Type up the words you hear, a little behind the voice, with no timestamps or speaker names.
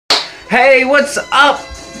Hey, what's up,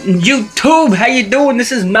 YouTube? How you doing?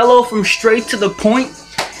 This is Mello from Straight to the Point.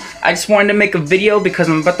 I just wanted to make a video because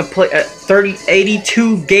I'm about to play a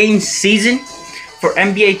 82 game season for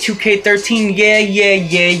NBA 2K13.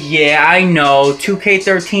 Yeah, I know.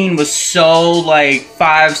 2K13 was so like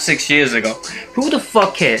 5-6 years ago. Who the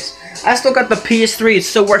fuck cares? I still got the PS3. It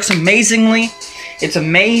still works amazingly. It's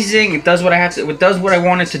amazing. It does what I have to. It does what I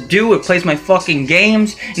want it to do. It plays my fucking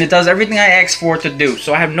games, and it does everything I asked for it to do.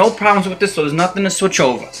 So I have no problems with this. So there's nothing to switch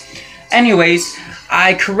over. Anyways,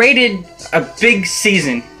 I created a big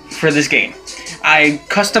season for this game. I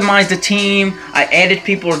customized the team. I added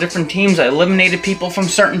people to different teams. I eliminated people from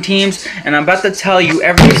certain teams, and I'm about to tell you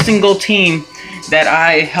every single team that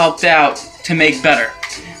I helped out to make better.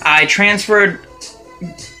 I transferred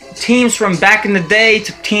teams from back in the day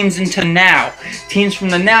to teams into now. Teams from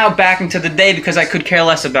the now back into the day because I could care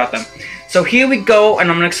less about them. So here we go,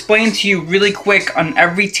 and I'm going to explain to you really quick on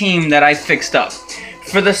every team that I fixed up.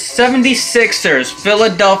 For the 76ers,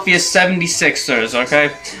 Philadelphia 76ers,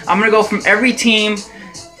 okay? I'm going to go from every team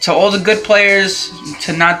to all the good players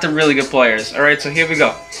to not the really good players. Alright, so here we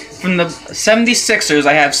go. From the 76ers,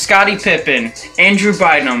 I have Scottie Pippen, Andrew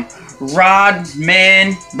Bynum,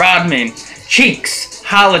 Rodman, Cheeks,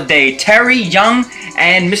 Holiday, Terry Young,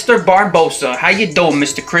 and Mr. Barbosa. How you doing,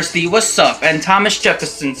 Mr. Christie? What's up? And Thomas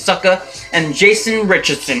Jefferson, sucker, and Jason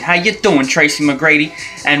Richardson. How you doing, Tracy McGrady?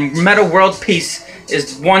 And Meta World Peace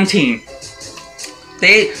is one team.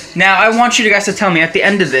 Now, I want you guys to tell me at the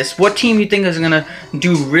end of this, what team you think is going to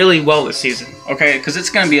do really well this season, okay? Because it's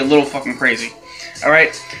going to be a little fucking crazy.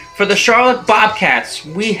 Alright? For the Charlotte Bobcats,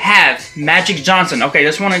 we have Magic Johnson. Okay,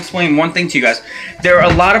 just want to explain one thing to you guys. There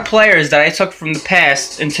are a lot of players that I took from the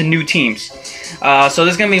past into new teams. So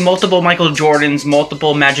there's going to be multiple Michael Jordans,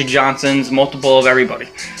 multiple Magic Johnsons, multiple of everybody.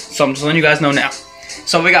 So I'm just letting you guys know now.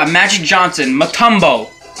 So we got Magic Johnson,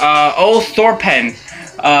 Mutombo, O. Thorpen,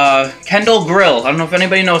 Kendall Grill. I don't know if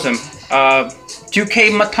anybody knows him.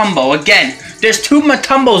 2K Mutombo. Again, there's two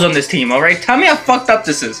Mutombos on this team, alright? Tell me how fucked up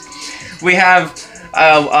this is. We have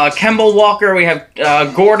Kemba Walker, we have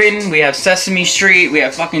Gordon, we have Sesame Street, we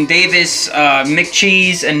have fucking Davis,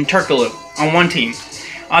 McCheese, and Turkoglu on one team.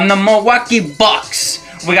 On the Milwaukee Bucks,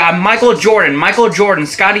 we got Michael Jordan,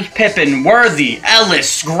 Scottie Pippen, Worthy,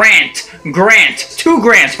 Ellis, Grant, two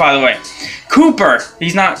Grants by the way. Cooper,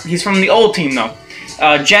 he's from the old team though.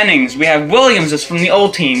 Jennings, we have Williams is from the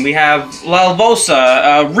old team. We have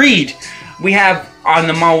Lalvosa, Reed. We have on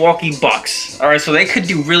the Milwaukee Bucks. Alright, so they could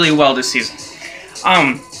do really well this season.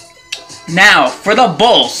 Now, for the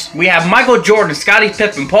Bulls, we have Michael Jordan, Scottie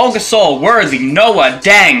Pippen, Paul Gasol, Worthy, Noah,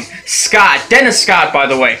 Dang, Scott, Dennis Scott, by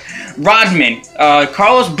the way, Rodman,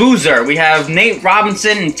 Carlos Boozer, we have Nate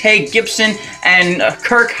Robinson, and Tay Gibson, and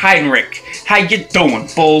Kirk Heinrich. How you doing,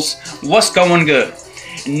 Bulls? What's going good?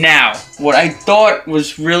 Now, what I thought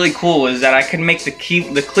was really cool is that I could make the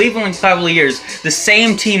Cleveland Cavaliers the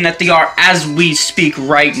same team that they are as we speak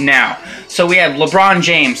right now. So we have LeBron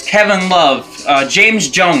James, Kevin Love, James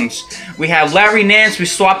Jones. We have Larry Nance, we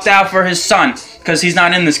swapped out for his son because he's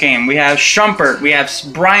not in this game. We have Shumpert, we have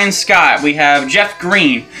Brian Scott, we have Jeff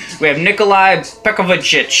Green, we have Nikolai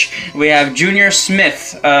Pekovic, we have J.R.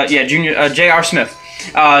 Smith,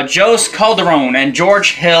 Jose Calderon, and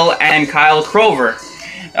George Hill, and Kyle Korver.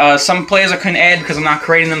 Some players I couldn't add because I'm not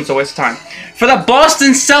creating them, so it's a waste of time. For the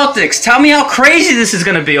Boston Celtics, tell me how crazy this is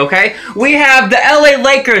going to be, okay? We have the LA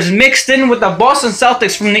Lakers mixed in with the Boston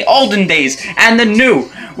Celtics from the olden days and the new.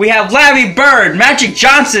 We have Larry Bird, Magic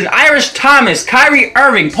Johnson, Irish Thomas, Kyrie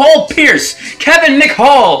Irving, Paul Pierce, Kevin Nick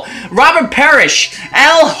Hall, Robert Parrish,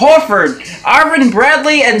 Al Horford, Arvin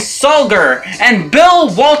Bradley, and Solger, and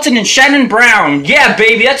Bill Walton and Shannon Brown. Yeah,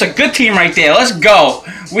 baby, that's a good team right there. Let's go.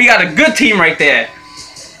 We got a good team right there.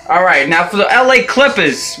 Alright, now for the LA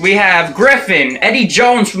Clippers, we have Griffin, Eddie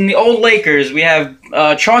Jones from the old Lakers, we have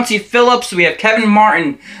Chauncey Phillips, we have Kevin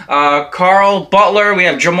Martin, Carl Butler, we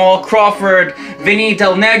have Jamal Crawford, Vinny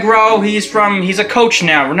Del Negro, he's a coach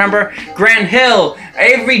now, remember? Grant Hill,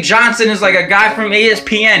 Avery Johnson is like a guy from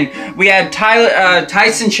ESPN, we have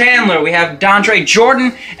Tyson Chandler, we have DeAndre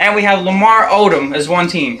Jordan, and we have Lamar Odom as one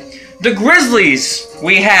team. The Grizzlies,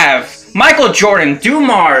 we have Michael Jordan,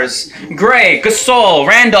 Dumars, Gray, Gasol,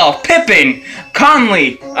 Randolph, Pippen,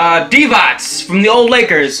 Conley, Divac from the old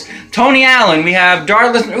Lakers, Tony Allen, we have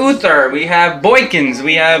Darlington Uther, we have Boykins,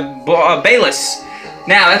 we have Bayless.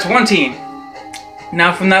 Now, that's one team.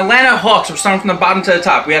 Now from the Atlanta Hawks, we're starting from the bottom to the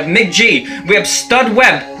top. We have McG, we have Stud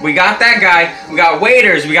Webb, we got that guy. We got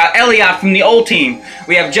Waiters, we got Elliott from the old team.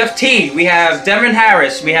 We have Jeff T, we have Devin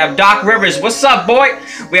Harris, we have Doc Rivers. What's up, boy?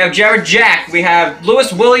 We have Jared Jack, we have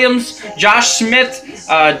Lewis Williams, Josh Smith,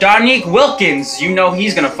 Donique Wilkins. You know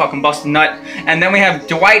he's gonna fucking bust a nut. And then we have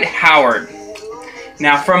Dwight Howard.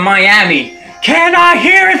 Now from Miami, can I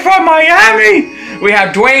hear it from Miami? We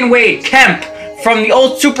have Dwayne Wade, Kemp from the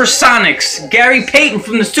old Supersonics, Gary Payton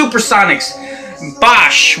from the Supersonics,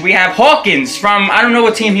 Bosch. We have Hawkins from, I don't know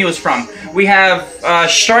what team he was from. We have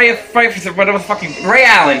whatever the fuck, Ray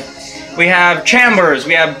Allen. We have Chambers,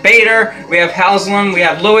 we have Bader, we have Haslam, we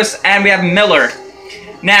have Lewis, and we have Miller.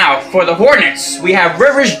 Now, for the Hornets, we have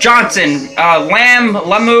Rivers, Johnson, Lamb,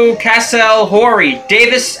 Lemu, Cassell, Horry,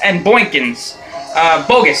 Davis, and Boykins.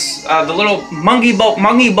 Bogus, the little Mungie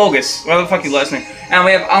Bogus, whatever the fuck his last name. And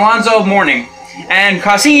we have Alonzo Mourning. And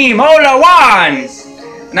Kasim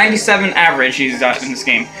Olajuwon, 97 average he's in this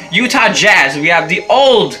game. Utah Jazz, we have the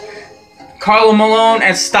old Karl Malone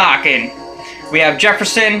and Stockton. We have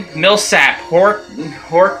Jefferson, Millsap,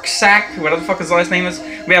 Horksack, whatever the fuck his last name is.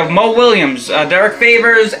 We have Mo Williams, Derek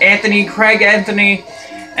Favors, Craig Anthony,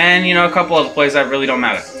 and, you know, a couple other players that really don't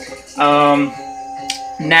matter.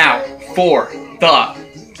 Now, for the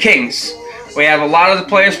Kings. We have a lot of the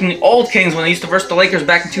players from the old Kings when they used to verse the Lakers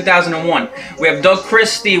back in 2001. We have Doug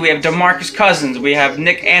Christie, we have DeMarcus Cousins, we have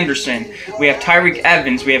Nick Anderson, we have Tyreek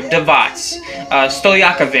Evans, we have Devots,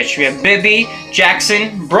 Stojakovic, we have Bibby,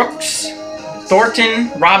 Jackson, Brooks,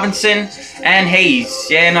 Thornton, Robinson, and Hayes.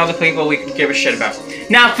 Yeah, and other people we can give a shit about.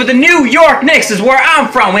 Now, for the New York Knicks is where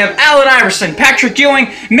I'm from. We have Allen Iverson, Patrick Ewing,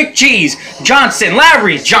 McGee's, Johnson,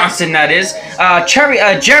 Larry Johnson, that is,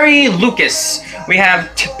 Jerry Lucas. We have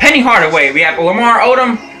Penny Hardaway. We have Lamar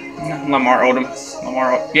Odom. Lamar Odom.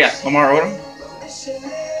 Yeah, Lamar Odom.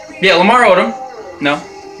 No,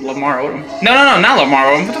 Lamar Odom. No, not Lamar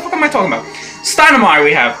Odom. What the fuck am I talking about? Stoudemire,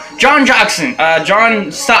 we have John Jackson,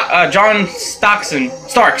 John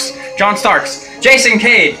Starks, Jason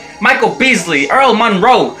Cade, Michael Beasley, Earl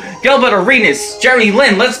Monroe, Gilbert Arenas, Jerry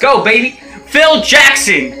Lynn, let's go, baby. Phil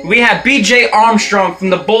Jackson. We have B.J. Armstrong from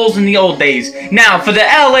the Bulls in the old days. Now, for the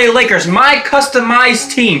L.A. Lakers, my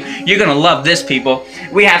customized team. You're gonna love this, people.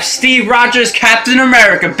 We have Steve Rogers, Captain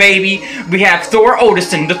America, baby. We have Thor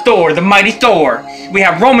Odinson, the Thor, the mighty Thor. We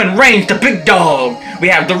have Roman Reigns, the big dog. We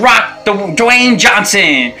have The Rock, Dwayne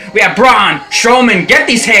Johnson. We have Braun Strowman. Get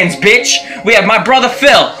these hands, bitch. We have my brother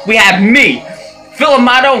Phil. We have me, Phil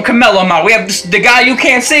Amato, and Carmelo Amato. We have the guy you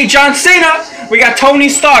can't see, John Cena. We got Tony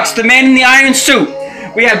Starks, the man in the iron suit.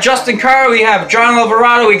 We have Justin Kerr, we have John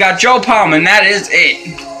Alvarado, we got Joe Palmer, and that is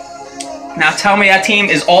it. Now tell me that team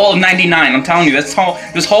is all 99. I'm telling you, this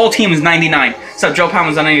whole team is 99. Except Joe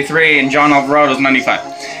Palmer's on 93 and John Alvarado's 95.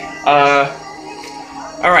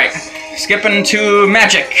 Alright. Skipping to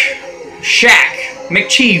Magic, Shaq,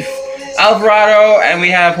 McChief, Alvarado, and we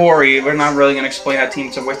have Horry. We're not really going to explain that team,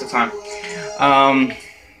 it's a waste of time. I'm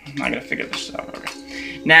not going to figure this out.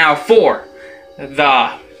 Okay. Now for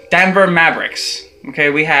the Denver Mavericks. Okay,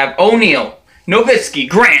 we have O'Neal, Nowitzki,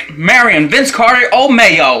 Grant, Marion, Vince Carter,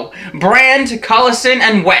 Mayo, Brand, Collison,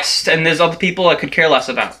 and West, and there's other people I could care less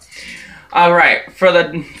about. All right, for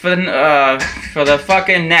the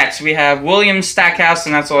fucking Nets, we have Williams, Stackhouse,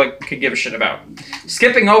 and that's all I could give a shit about.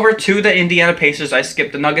 Skipping over to the Indiana Pacers, I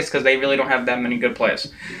skipped the Nuggets because they really don't have that many good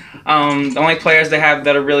players. The only players they have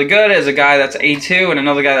that are really good is a guy that's 82 and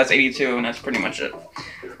another guy that's 82, and that's pretty much it.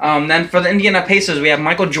 Then for the Indiana Pacers, we have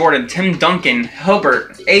Michael Jordan, Tim Duncan,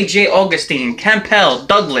 Hilbert, A.J. Augustine, Campbell,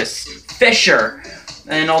 Douglas, Fisher,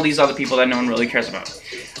 and all these other people that no one really cares about.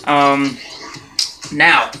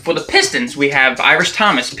 Now, for the Pistons, we have Irish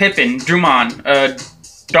Thomas, Pippen, Drummond,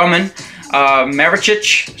 Drummond,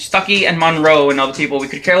 Maricic, Stuckey, and Monroe, and other people we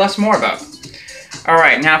could care less more about.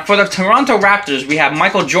 Alright, now for the Toronto Raptors, we have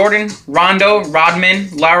Michael Jordan, Rondo,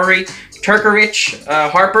 Rodman, Lowry, Turkovich,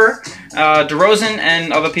 Harper, DeRozan,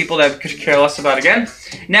 and other people that could care less about again.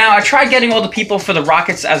 Now, I tried getting all the people for the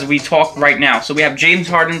Rockets as we talk right now. So we have James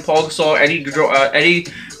Harden, Paul Gasol, Eddie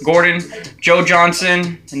Gordon, Joe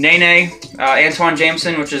Johnson, Nene, Antoine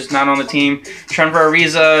Jameson, which is not on the team, Trevor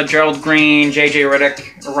Ariza, Gerald Green, J.J.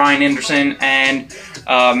 Redick, Ryan Anderson, and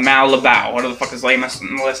Mal Labau, whatever the fuck his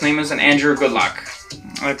last name is, and Andrew Goodluck.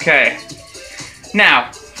 Okay.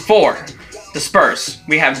 Now, for the Spurs,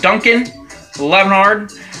 we have Duncan,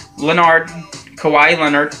 Leonard, Kawhi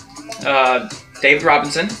Leonard, David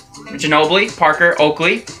Robinson, Ginobili, Parker,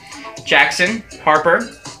 Oakley, Jackson, Harper,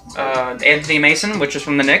 Anthony Mason, which is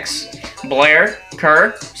from the Knicks, Blair,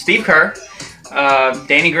 Kerr, Steve Kerr,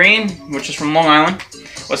 Danny Green, which is from Long Island.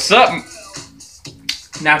 What's up?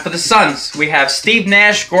 Now for the Suns, we have Steve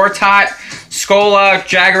Nash, Gortat, Scola,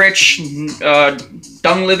 Jagerich,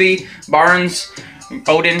 Dunleavy, Barnes,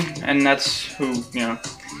 Odin, and that's who, you know.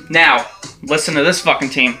 Now, listen to this fucking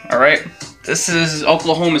team, alright? This is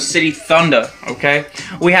Oklahoma City Thunder, okay?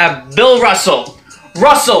 We have Bill Russell,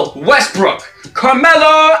 Russell Westbrook,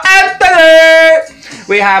 Carmelo Anthony!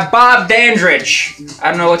 We have Bob Dandridge. I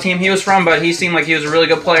don't know what team he was from, but he seemed like he was a really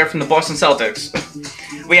good player from the Boston Celtics.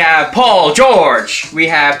 We have Paul George. We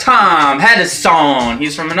have Tom Hedison.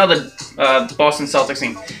 He's from another Boston Celtics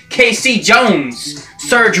team. KC Jones.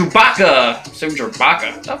 Serge Ibaka. Serge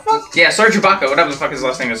Ibaka? The fuck? Yeah, Serge Ibaka, whatever the fuck his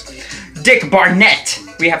last name is. Dick Barnett.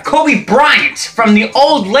 We have Kobe Bryant from the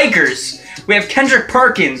old Lakers. We have Kendrick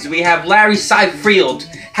Perkins. We have Larry Seinfeld.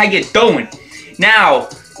 How you doing? Now,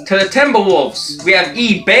 to the Timberwolves, we have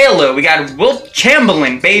E. Baylor. We got Wilt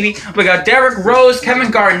Chamberlain, baby. We got Derrick Rose, Kevin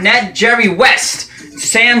Garnett, Jerry West,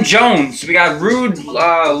 Sam Jones. We got Rude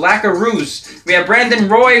Lackaroos. We have Brandon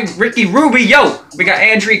Roy, Ricky Rubio. We got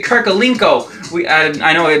Andriy Kirkolenko.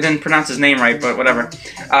 I know I didn't pronounce his name right, but whatever.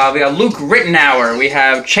 We got Luke Rittenauer. We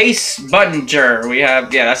have Chase Buttinger. We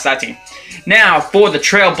have, yeah, that's that team. Now, for the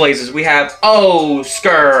Trailblazers, we have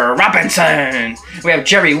Oscar Robinson. We have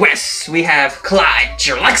Jerry West. We have Clyde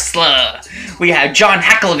Drexler. We have John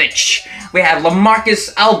Haklovich. We have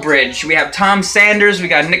LaMarcus Aldridge. We have Tom Sanders. We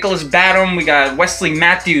got Nicholas Batum. We got Wesley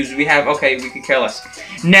Matthews. We have, okay, we could care less.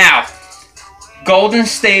 Now, Golden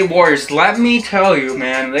State Warriors. Let me tell you,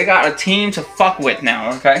 man, they got a team to fuck with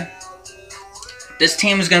now, okay? This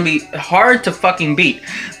team is going to be hard to fucking beat.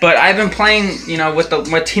 But I've been playing, you know, with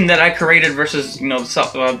the team that I created versus, you know,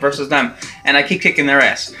 versus them. And I keep kicking their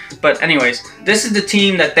ass. But anyways, this is the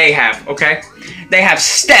team that they have, okay? They have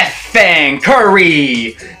Stephen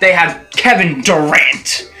Curry. They have Kevin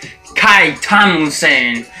Durant. Kai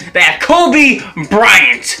Tomlinson. They have Kobe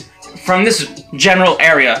Bryant from this general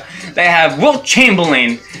area. They have Wilt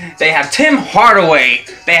Chamberlain. They have Tim Hardaway.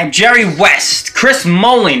 They have Jerry West. Chris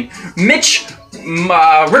Mullin. Mitch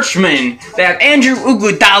Richmond. They have Andrew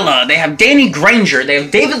Iguodala. They have Danny Granger. They have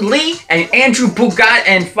David Lee and Andrew Bogut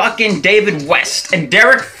and fucking David West and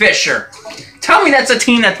Derek Fisher. Tell me that's a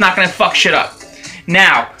team that's not going to fuck shit up.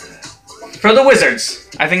 Now, for the Wizards,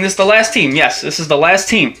 I think this is the last team. Yes, this is the last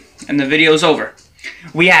team. And the video's over.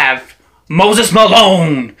 We have Moses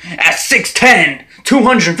Malone at 6'10",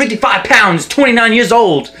 255 pounds, 29 years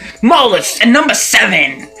old. Mullets at number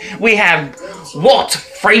 7. We have Walt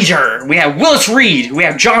Frazier. We have Willis Reed. We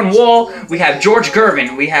have John Wall. We have George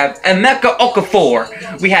Gervin. We have Emeka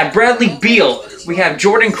Okafor. We have Bradley Beal. We have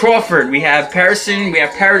Jordan Crawford. We have Patterson. We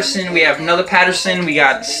have Patterson. We have another Patterson. We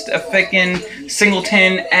got Stephen,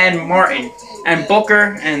 Singleton, and Martin. And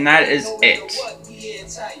Booker, and that is it.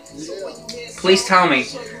 Please tell me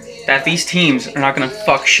that these teams are not going to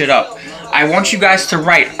fuck shit up. I want you guys to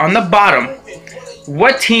write on the bottom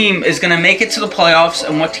what team is going to make it to the playoffs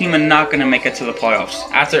and what team are not going to make it to the playoffs.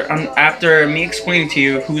 After me explaining to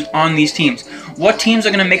you who's on these teams. What teams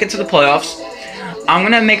are going to make it to the playoffs. I'm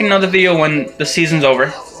going to make another video when the season's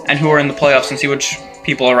over and who are in the playoffs and see which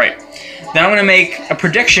people are right. Then I'm going to make a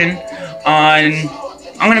prediction on...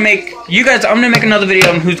 I'm going to make another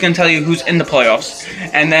video on who's going to tell you who's in the playoffs.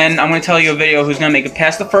 And then I'm going to tell you a video who's going to make it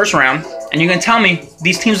past the first round. And you're going to tell me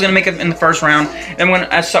these teams are going to make it in the first round. Then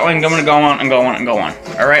I'm going to go on and go on and go on.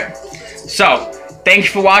 Alright? So, thank you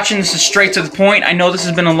for watching. This is straight to the point. I know this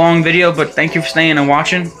has been a long video, but thank you for staying and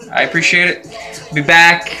watching. I appreciate it. I'll be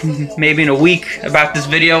back maybe in a week about this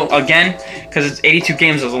video again. Because it's 82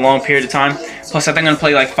 games is a long period of time. Plus, I think I'm going to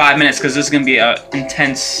play like 5 minutes because this is going to be an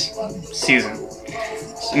intense season.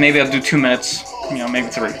 So maybe I'll do 2 minutes, you know, maybe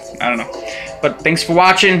 3. I don't know. But thanks for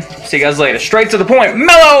watching. See you guys later. Straight to the point.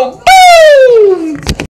 Mellow!